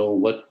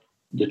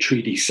the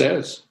treaty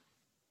says.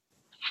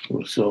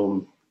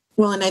 So,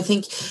 well, and I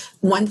think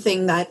one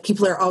thing that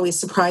people are always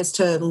surprised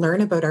to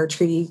learn about our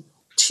treaty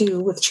too,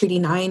 with Treaty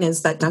 9,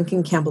 is that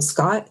Duncan Campbell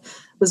Scott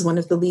was one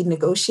of the lead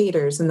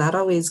negotiators, and that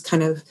always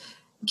kind of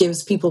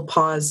gives people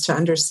pause to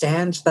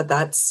understand that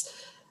that's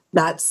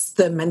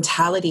the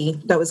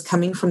mentality that was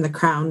coming from the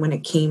Crown when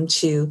it came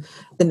to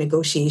the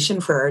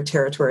negotiation for our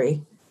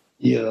territory.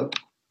 Yeah,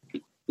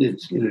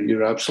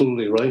 you're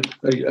absolutely right.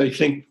 I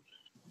think,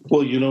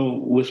 well,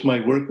 with my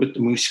work with the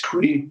Moose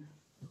Cree,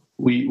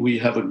 we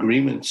have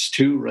agreements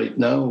too right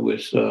now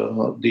with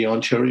the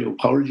Ontario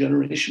Power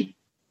Generation.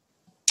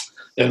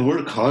 And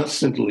we're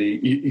constantly,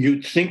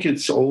 you'd think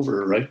it's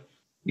over, right?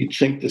 You'd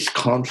think this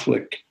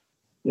conflict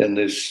and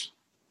this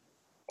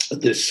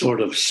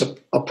sort of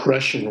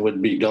oppression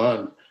would be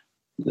gone,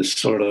 this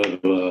sort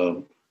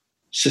of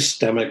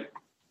systemic,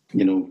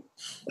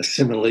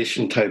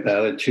 assimilation type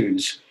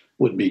attitudes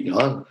would be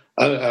gone.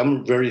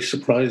 I'm very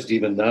surprised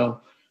even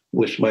now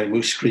with my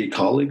Moose Cree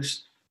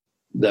colleagues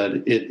that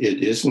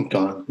it isn't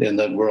gone, and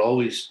that we're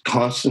always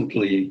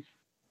constantly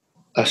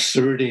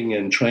asserting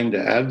and trying to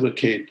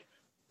advocate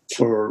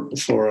for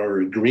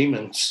our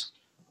agreements,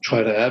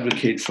 try to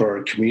advocate for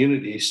our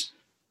communities,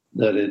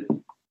 that it,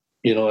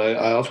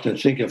 I often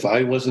think if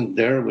I wasn't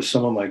there with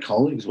some of my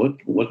colleagues, what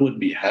would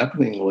be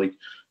happening? Like,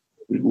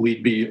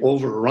 we'd be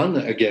overrun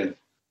again.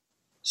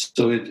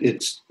 So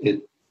it's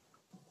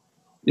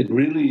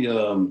really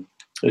an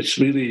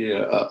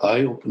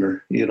eye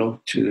opener,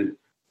 to,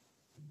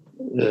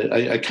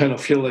 I kind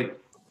of feel like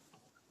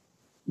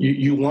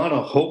you want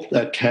to hope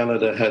that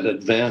Canada had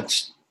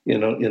advanced,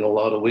 in a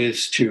lot of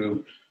ways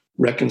to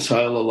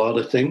reconcile a lot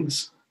of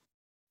things,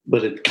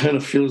 but it kind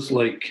of feels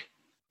like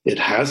it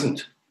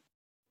hasn't.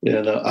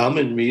 And I'm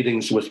in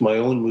meetings with my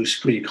own Moose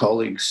Cree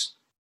colleagues,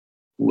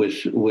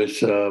 with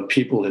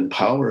people in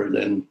power,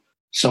 and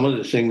some of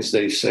the things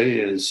they say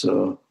is,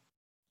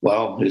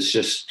 wow, it's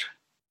just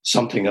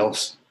something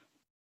else.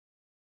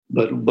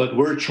 But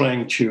we're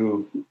trying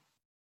to,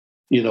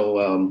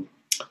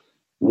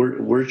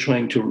 we're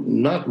trying to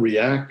not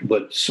react,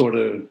 but sort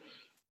of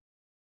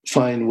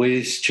find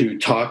ways to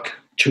talk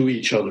to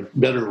each other,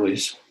 better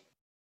ways.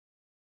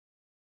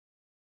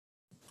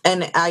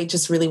 And I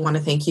just really want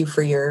to thank you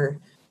for your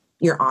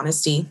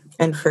honesty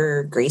and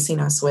for gracing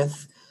us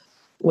with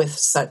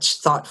such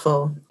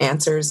thoughtful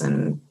answers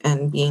and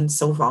being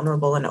so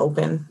vulnerable and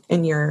open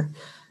in your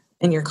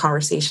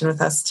conversation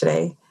with us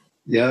today.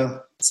 Yeah.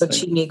 So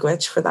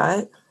Chiigwech for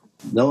that.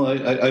 No,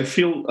 I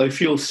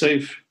feel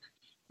safe.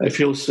 I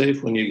feel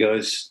safe when you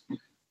guys,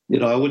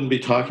 I wouldn't be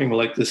talking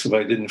like this if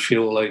I didn't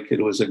feel like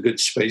it was a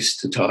good space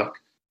to talk.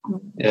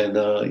 And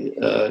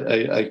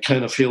I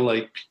kind of feel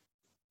like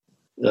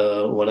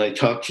when I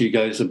talk to you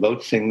guys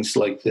about things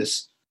like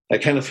this, I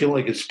kind of feel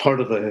like it's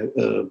part of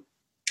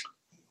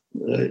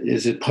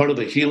is it part of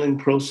a healing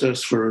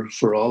process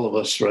for all of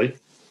us, right?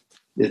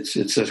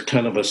 It's a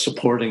kind of a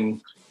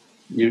supporting,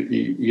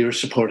 you're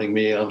supporting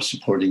me, I'm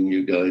supporting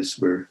you guys.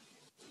 We're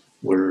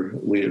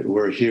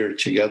here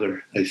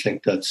together. I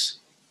think that's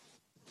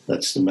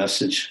the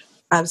message.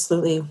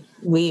 Absolutely.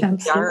 We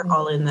are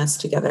all in this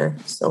together.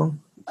 So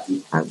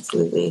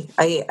absolutely.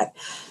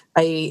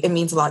 It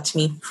means a lot to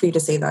me for you to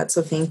say that.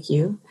 So thank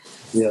you.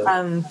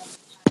 Yeah.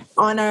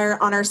 On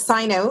our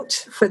sign out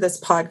for this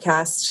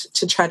podcast,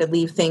 to try to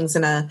leave things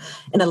in a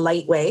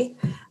light way,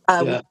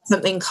 we have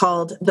something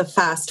called the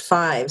Fast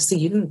Five. So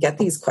you didn't get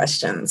these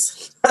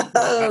questions.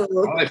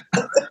 Fast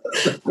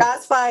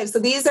Five. So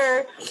these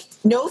are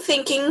no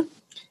thinking.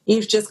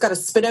 You've just got to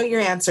spit out your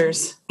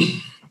answers.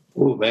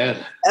 Oh man.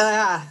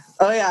 Oh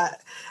yeah.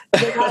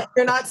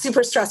 They're not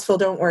super stressful.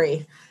 Don't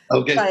worry.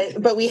 Okay.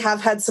 But we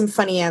have had some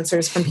funny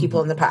answers from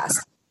people in the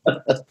past.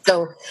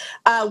 So,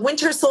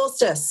 winter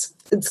solstice,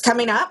 it's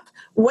coming up.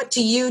 What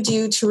do you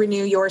do to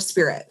renew your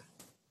spirit?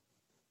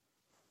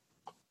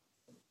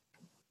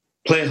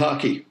 Play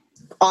hockey.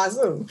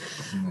 Awesome.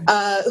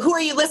 Who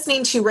are you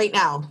listening to right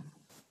now?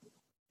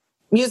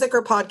 Music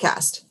or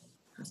podcast?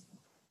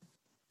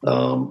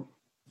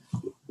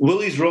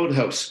 Willie's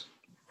Roadhouse.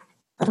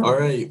 All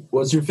right.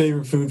 What's your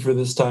favorite food for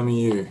this time of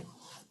year?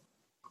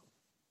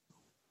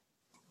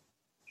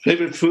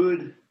 Favorite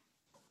food?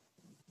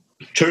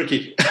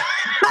 Turkey.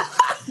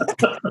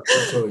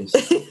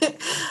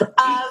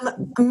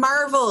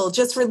 Marvel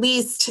just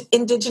released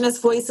Indigenous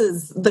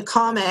Voices, the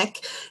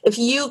comic. If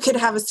you could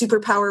have a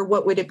superpower,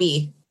 what would it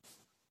be?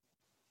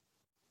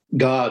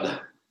 God.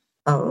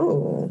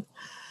 Oh.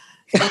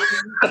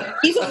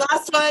 Even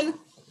last one.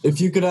 If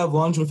you could have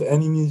lunch with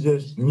any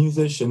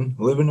musician,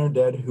 living or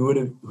dead,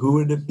 who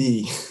would it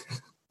be?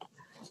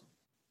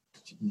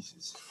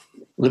 Jesus.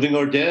 Living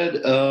or dead,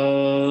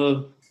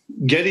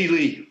 Geddy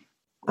Lee.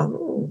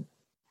 Oh,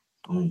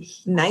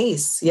 Nice.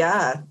 nice.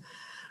 Yeah.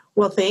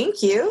 Well,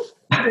 thank you.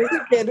 Those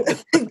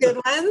are good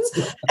ones.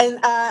 And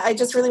I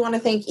just really want to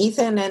thank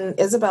Ethan and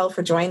Isobel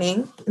for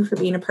joining and for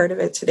being a part of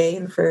it today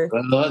and for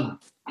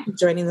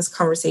joining this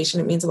conversation.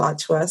 It means a lot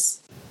to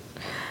us.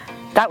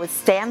 That was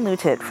Stan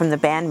Louttit from the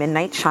band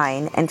Midnight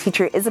Shine and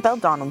teacher Isobel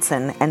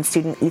Donalson and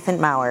student Ethan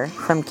Maurer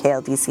from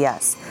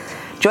KLDCS.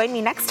 Join me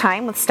next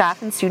time with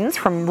staff and students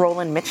from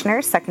Roland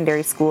Michener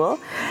Secondary School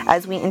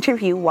as we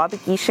interview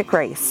Wabagisha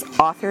Grace,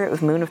 author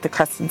of Moon of the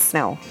Crusted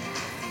Snow.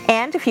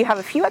 And if you have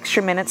a few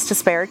extra minutes to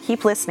spare,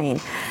 keep listening.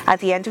 At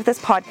the end of this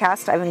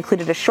podcast, I've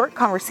included a short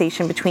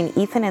conversation between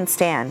Ethan and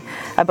Stan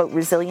about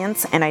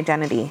resilience and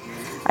identity.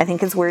 I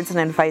think his words and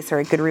advice are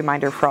a good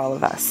reminder for all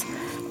of us.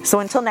 So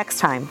until next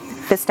time,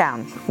 fist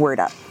down, word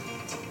up.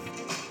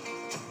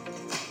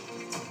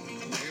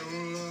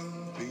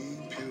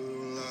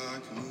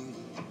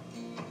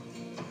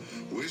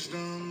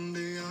 Wisdom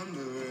be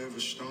under every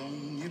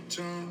stone you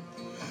turn.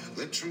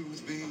 Let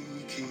truth be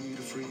key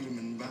to freedom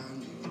and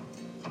bind you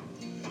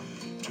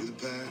to the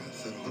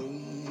path that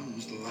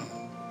holds the light.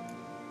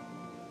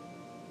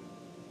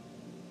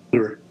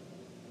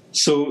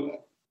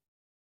 So,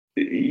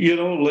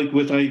 like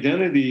with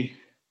identity,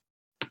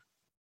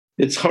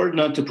 it's hard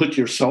not to put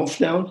yourself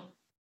down.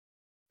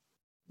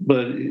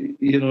 But,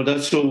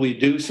 that's what we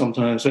do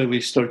sometimes. Right?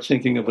 We start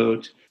thinking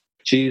about,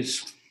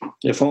 geez,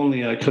 if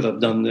only I could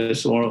have done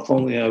this, or if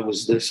only I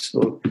was this.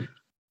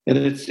 And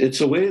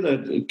it's a way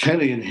that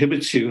kind of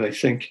inhibits you, I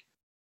think.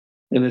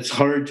 And it's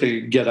hard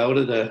to get out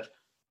of that.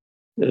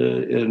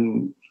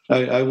 And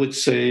I would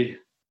say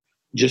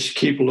just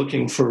keep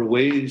looking for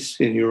ways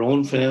in your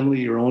own family,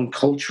 your own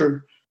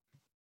culture.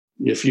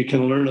 If you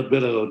can learn a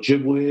bit of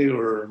Ojibwe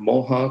or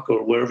Mohawk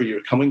or wherever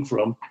you're coming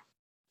from,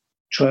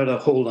 try to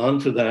hold on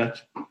to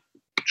that.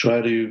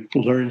 Try to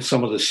learn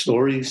some of the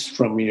stories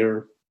from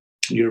your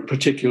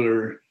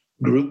particular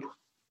group.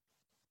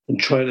 And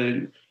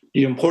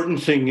the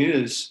important thing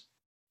is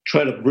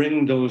try to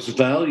bring those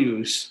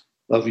values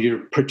of your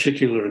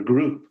particular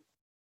group.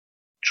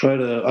 Try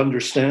to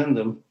understand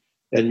them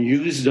and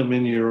use them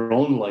in your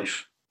own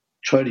life.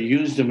 Try to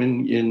use them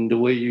in the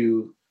way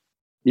you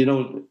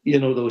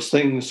those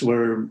things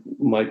where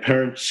my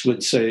parents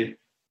would say,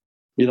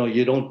 you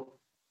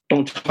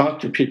don't talk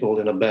to people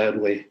in a bad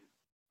way.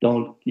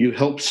 Don't you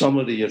help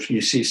somebody if you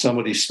see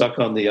somebody stuck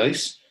on the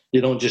ice.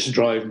 You don't just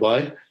drive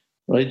by,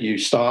 right? You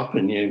stop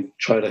and you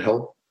try to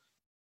help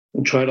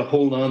and try to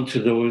hold on to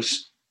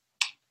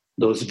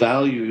those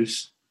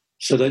values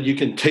so that you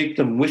can take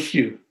them with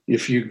you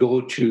if you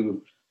go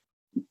to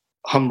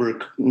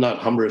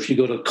if you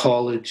go to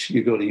college,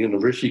 you go to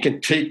university, you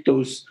can take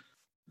those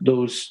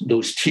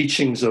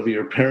teachings of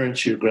your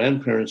parents, your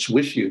grandparents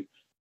with you,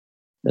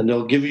 and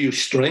they'll give you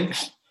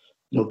strength.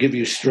 They'll give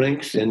you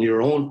strength and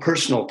your own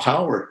personal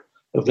power.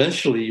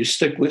 Eventually, you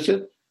stick with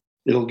it.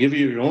 It'll give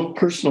you your own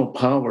personal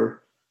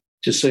power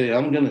to say,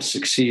 "I'm going to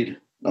succeed.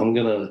 I'm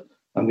going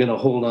to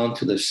hold on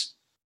to this,"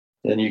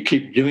 and you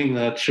keep doing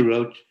that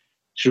throughout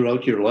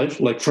your life.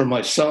 Like for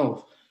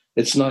myself,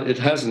 it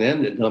hasn't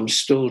ended. I'm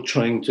still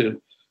trying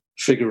to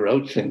figure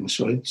out things,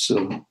 right?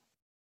 So,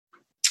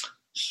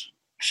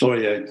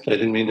 sorry, I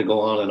didn't mean to go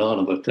on and on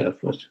about that,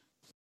 but.